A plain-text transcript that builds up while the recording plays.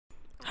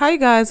Hi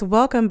guys,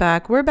 welcome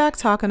back. We're back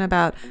talking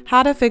about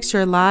how to fix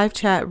your live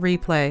chat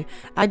replay.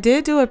 I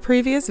did do a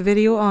previous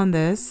video on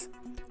this,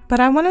 but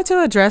I wanted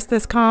to address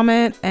this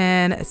comment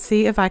and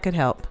see if I could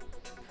help.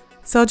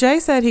 So Jay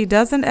said he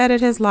doesn't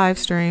edit his live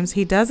streams,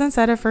 he doesn't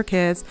set it for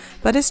kids,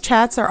 but his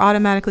chats are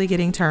automatically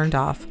getting turned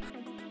off.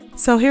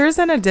 So here's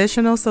an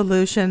additional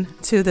solution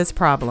to this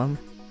problem.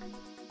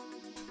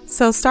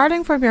 So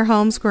starting from your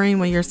home screen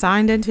when you're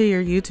signed into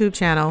your YouTube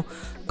channel,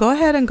 go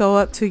ahead and go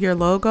up to your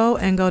logo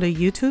and go to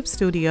YouTube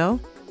Studio.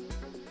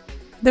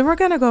 Then we're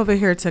going to go over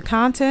here to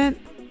Content.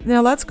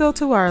 Now let's go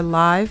to our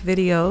live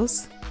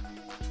videos.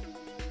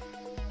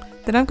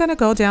 Then I'm going to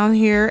go down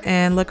here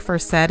and look for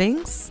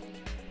Settings.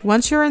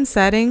 Once you're in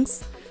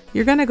Settings,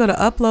 you're going to go to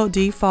Upload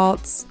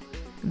Defaults,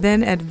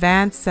 then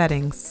Advanced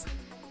Settings.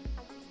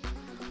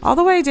 All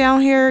the way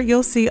down here,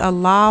 you'll see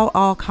Allow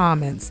All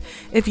Comments.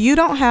 If you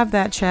don't have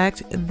that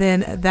checked,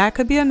 then that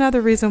could be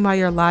another reason why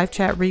your live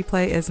chat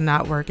replay is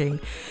not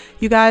working.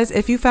 You guys,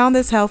 if you found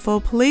this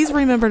helpful, please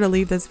remember to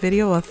leave this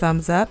video a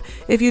thumbs up.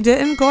 If you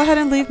didn't, go ahead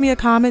and leave me a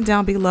comment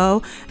down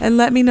below and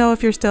let me know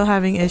if you're still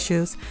having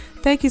issues.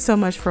 Thank you so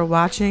much for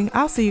watching.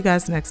 I'll see you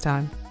guys next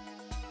time.